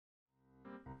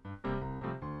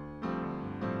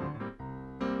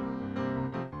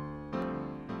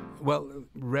Well,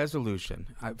 resolution.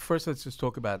 First, let's just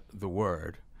talk about the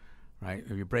word, right?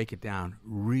 If you break it down,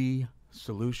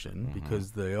 re-solution,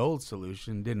 because the old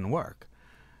solution didn't work.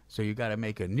 So you got to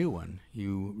make a new one.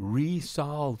 You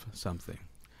resolve something.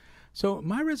 So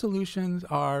my resolutions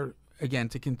are, again,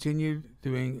 to continue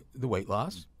doing the weight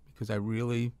loss, because I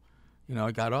really,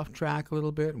 I got off track a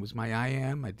little bit. It was my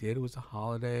IM. I did. It was the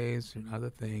holidays and other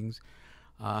things.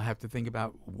 I have to think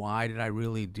about, why did I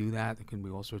really do that? There can be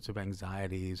all sorts of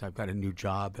anxieties. I've got a new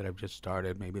job that I've just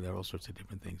started. Maybe there are all sorts of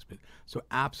different things. But so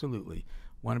absolutely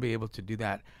want to be able to do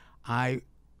that.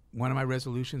 One of my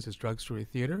resolutions is Drugstory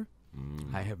Theater.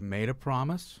 I have made a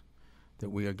promise that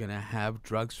we are going to have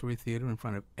Drugstory Theater in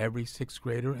front of every sixth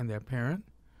grader and their parent,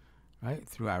 right?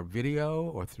 Through our video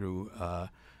or through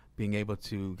being able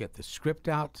to get the script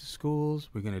out to schools.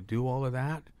 We're going to do all of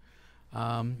that.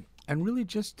 And really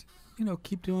just,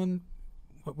 keep doing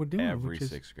what we're doing. Every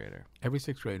sixth grader. Every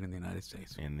sixth grader in the United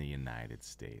States. In the United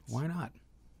States. Why not?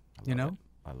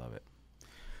 I love it.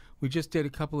 We just did a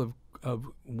couple of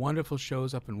wonderful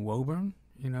shows up in Woburn,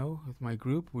 with my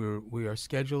group. We are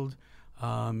scheduled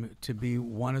to be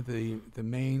one of the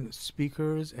main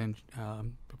speakers and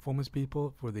performance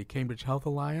people for the Cambridge Health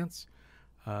Alliance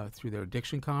through their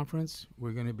addiction conference.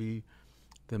 We're going to be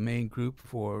the main group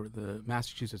for the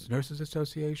Massachusetts Nurses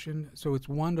Association. So it's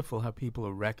wonderful how people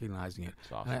are recognizing it.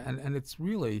 It's awesome. And it's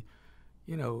really,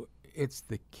 it's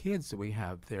the kids that we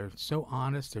have. They're so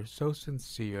honest, they're so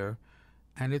sincere,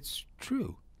 and it's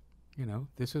true.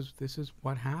 This is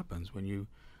what happens when you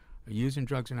are using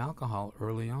drugs and alcohol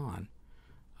early on.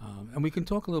 And we can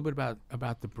talk a little bit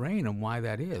about the brain and why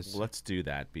that is. Let's do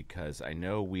that, because I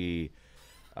know we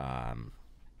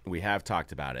have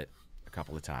talked about it a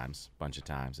couple of times, a bunch of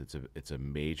times. It's a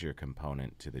major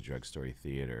component to the Drugstory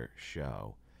Theater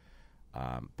show.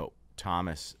 But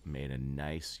Thomas made a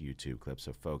nice YouTube clip.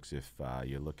 So folks, if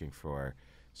you're looking for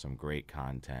some great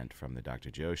content from the Dr.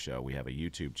 Joe Show, we have a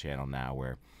YouTube channel now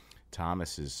where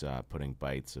Thomas is putting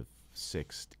bites of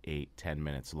 6, 8, 10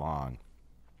 minutes long.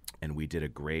 And we did a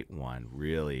great one,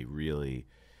 really, really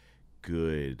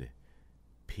good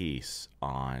piece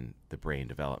on the brain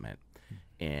development.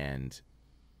 And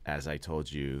as I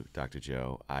told you, Dr.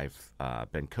 Joe, I've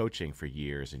been coaching for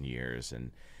years and years.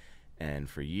 And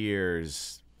for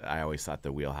years, I always thought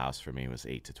the wheelhouse for me was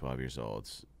 8 to 12 years old.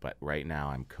 But right now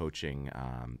I'm coaching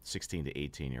 16 to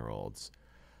 18-year-olds.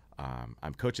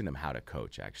 I'm coaching them how to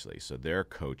coach, actually. So they're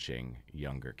coaching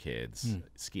younger kids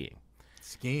skiing.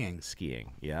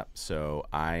 Skiing, yep. So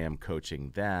I am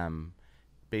coaching them.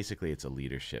 Basically, it's a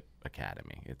leadership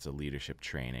academy. It's a leadership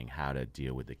training, how to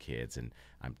deal with the kids. And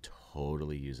I'm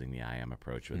totally using the IM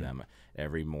approach with them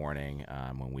every morning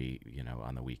when we,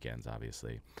 on the weekends,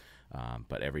 obviously.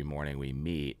 But every morning we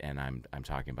meet, and I'm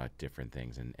talking about different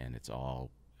things, and it's all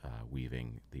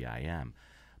weaving the IM.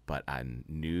 But on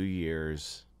New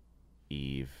Year's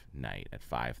Eve night at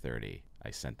 5:30,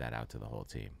 I sent that out to the whole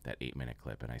team, that 8-minute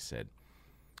clip, and I said,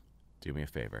 do me a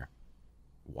favor,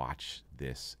 watch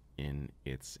this in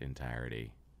its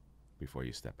entirety before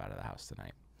you step out of the house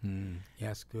tonight.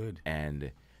 Yes, good.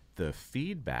 And the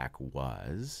feedback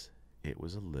was, it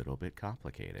was a little bit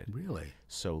complicated. Really?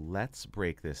 So let's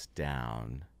break this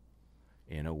down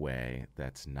in a way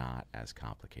that's not as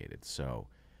complicated. So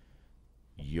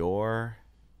your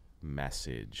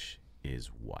message is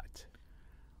what?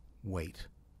 Wait.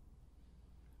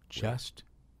 Just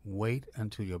wait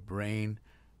until your brain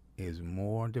is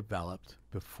more developed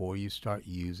before you start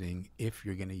using, if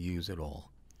you're going to use it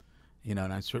all. And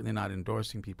I'm certainly not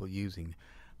endorsing people using,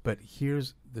 but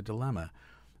here's the dilemma.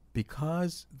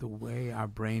 Because the way our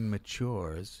brain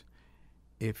matures,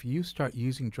 if you start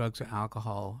using drugs or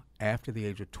alcohol after the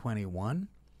age of 21,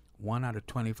 1 out of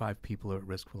 25 people are at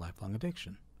risk for lifelong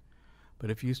addiction.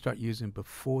 But if you start using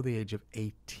before the age of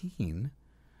 18,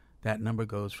 that number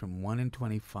goes from 1 in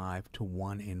 25 to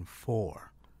 1 in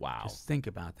 4. Wow. Just think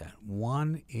about that.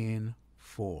 1 in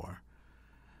 4.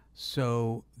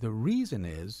 So the reason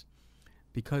is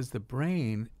because the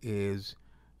brain is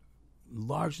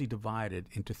largely divided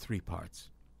into 3 parts.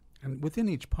 And within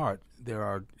each part, there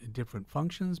are different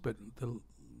functions, but the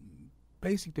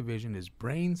basic division is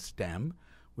brain stem,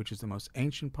 which is the most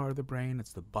ancient part of the brain.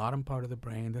 It's the bottom part of the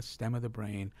brain, the stem of the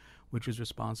brain, which is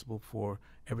responsible for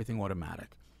everything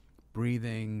automatic.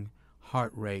 Breathing,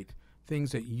 heart rate,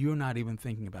 things that you're not even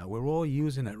thinking about. We're all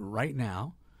using it right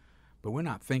now, but we're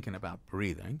not thinking about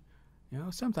breathing.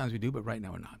 Sometimes we do, but right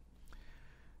now we're not.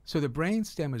 So the brain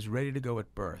stem is ready to go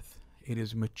at birth. It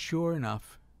is mature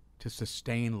enough to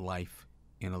sustain life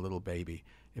in a little baby.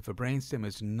 If a brain stem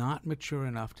is not mature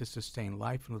enough to sustain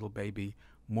life in a little baby,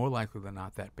 more likely than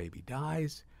not that baby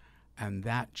dies, and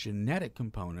that genetic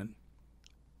component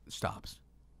stops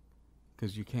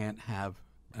because you can't have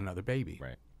another baby.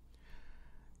 Right.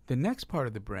 The next part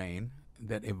of the brain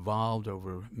that evolved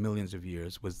over millions of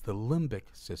years was the limbic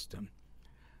system.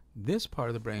 This part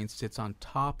of the brain sits on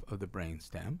top of the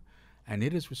brainstem, and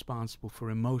it is responsible for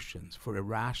emotions, for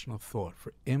irrational thought,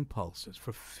 for impulses,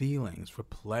 for feelings, for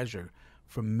pleasure,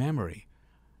 for memory.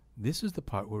 This is the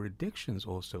part where addictions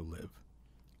also live.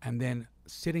 And then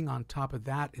sitting on top of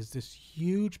that is this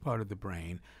huge part of the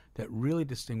brain that really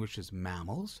distinguishes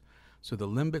mammals. So the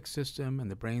limbic system and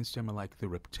the brainstem are like the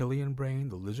reptilian brain,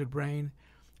 the lizard brain,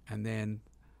 and then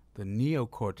the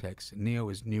neocortex, neo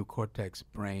is new cortex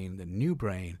brain, the new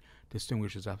brain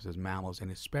distinguishes us as mammals,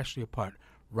 and especially a part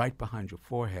right behind your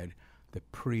forehead, the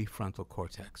prefrontal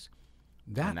cortex.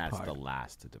 And that's the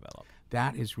last to develop.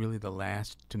 That is really the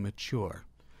last to mature.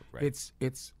 Right. It's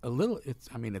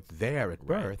there at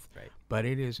birth, right. but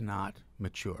it is not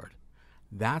matured.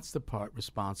 That's the part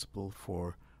responsible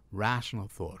for rational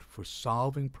thought, for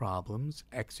solving problems,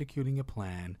 executing a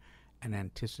plan, and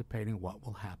anticipating what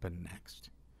will happen next.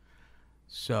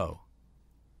 So,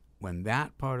 when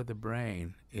that part of the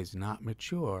brain is not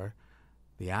mature,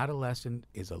 the adolescent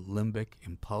is a limbic,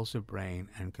 impulsive brain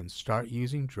and can start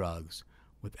using drugs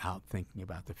without thinking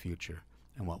about the future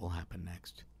and what will happen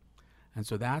next. And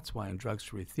so that's why in Drugs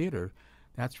Free Theater,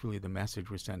 that's really the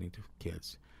message we're sending to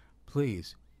kids.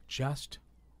 Please, just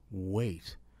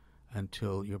wait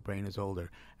until your brain is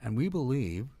older. And we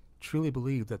truly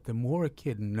believe, that the more a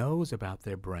kid knows about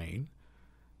their brain,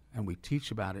 and we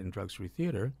teach about it in Drugs Free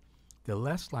Theater, the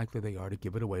less likely they are to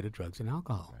give it away to drugs and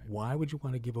alcohol. Right. Why would you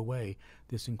want to give away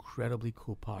this incredibly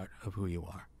cool part of who you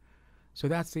are? So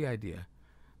that's the idea.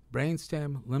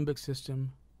 Brainstem, limbic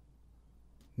system,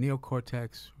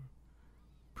 neocortex,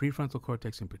 prefrontal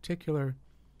cortex in particular.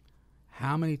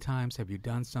 How many times have you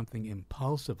done something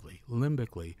impulsively,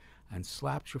 limbically, and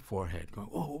slapped your forehead going,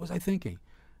 oh, what was I thinking?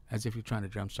 As if you're trying to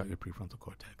jumpstart your prefrontal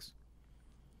cortex.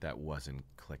 That wasn't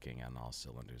clicking on all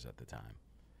cylinders at the time.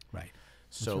 Right.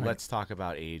 So right. Let's talk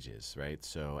about ages, right?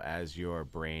 So as your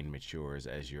brain matures,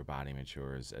 as your body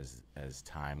matures, as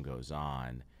time goes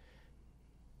on,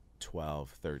 12,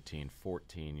 13,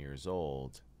 14 years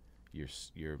old,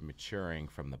 you're maturing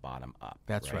from the bottom up.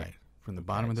 That's right. From the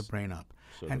bottom of the brain up.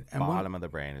 So the bottom of the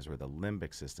brain is where the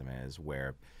limbic system is,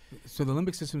 where... So the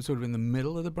limbic system is sort of in the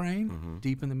middle of the brain,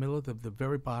 deep in the middle. The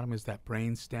very bottom is that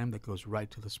brain stem that goes right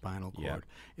to the spinal cord. Yep.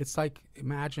 It's like,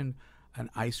 imagine an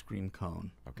ice cream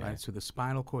cone, right? So the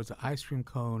spinal cord is the ice cream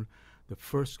cone. The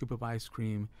first scoop of ice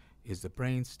cream is the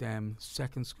brain stem.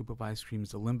 Second scoop of ice cream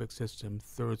is the limbic system.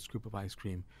 Third scoop of ice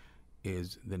cream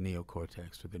is the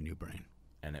neocortex, or the new brain.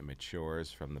 And it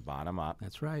matures from the bottom up.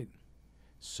 That's right.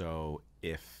 So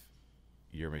if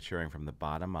you're maturing from the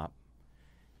bottom up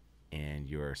and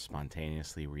you're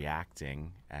spontaneously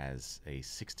reacting as a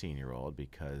 16-year-old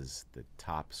because the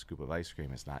top scoop of ice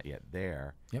cream is not yet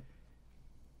there, yep,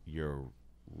 you're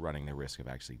running the risk of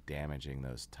actually damaging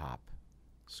those top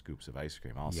scoops of ice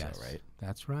cream also, yes, right?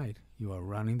 That's right. You are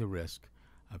running the risk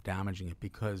of damaging it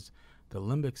because the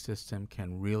limbic system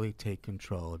can really take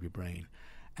control of your brain.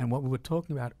 And what we were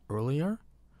talking about earlier,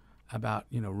 about,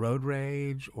 road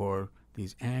rage or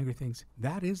these angry things,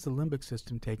 that is the limbic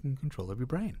system taking control of your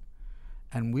brain.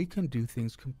 And we can do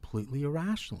things completely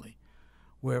irrationally,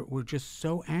 where we're just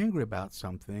so angry about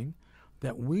something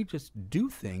that we just do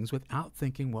things without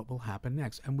thinking what will happen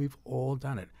next. And we've all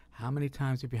done it. How many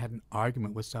times have you had an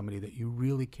argument with somebody that you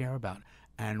really care about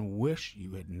and wish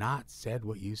you had not said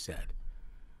what you said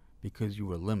because you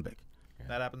were limbic? Yeah.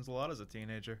 That happens a lot as a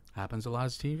teenager. Happens a lot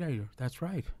as a teenager. That's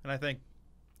right. And I think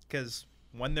because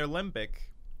when they're limbic,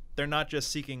 they're not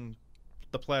just seeking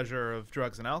the pleasure of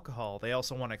drugs and alcohol. They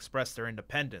also want to express their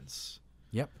independence.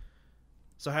 Yep.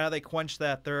 So how do they quench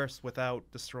that thirst without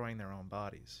destroying their own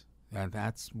bodies? And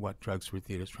that's what Drugs Free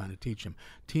Theater is trying to teach them.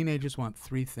 Teenagers want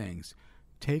three things: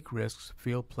 take risks,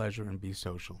 feel pleasure, and be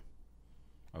social.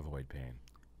 Avoid pain.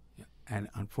 Yeah. And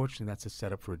unfortunately, that's a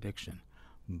setup for addiction.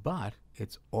 But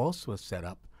it's also a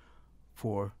setup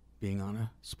for being on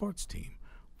a sports team,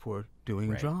 for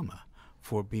doing drama,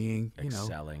 for being,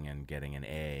 excelling and getting an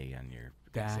A on your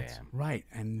exam. Right.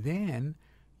 And then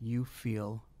you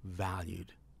feel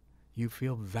valued. You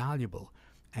feel valuable.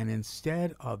 And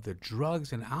instead of the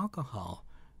drugs and alcohol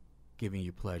giving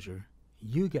you pleasure,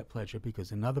 you get pleasure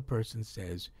because another person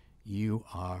says you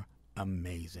are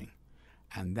amazing.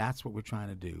 And that's what we're trying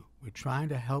to do. We're trying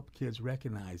to help kids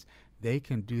recognize they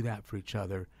can do that for each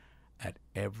other at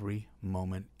every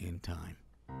moment in time.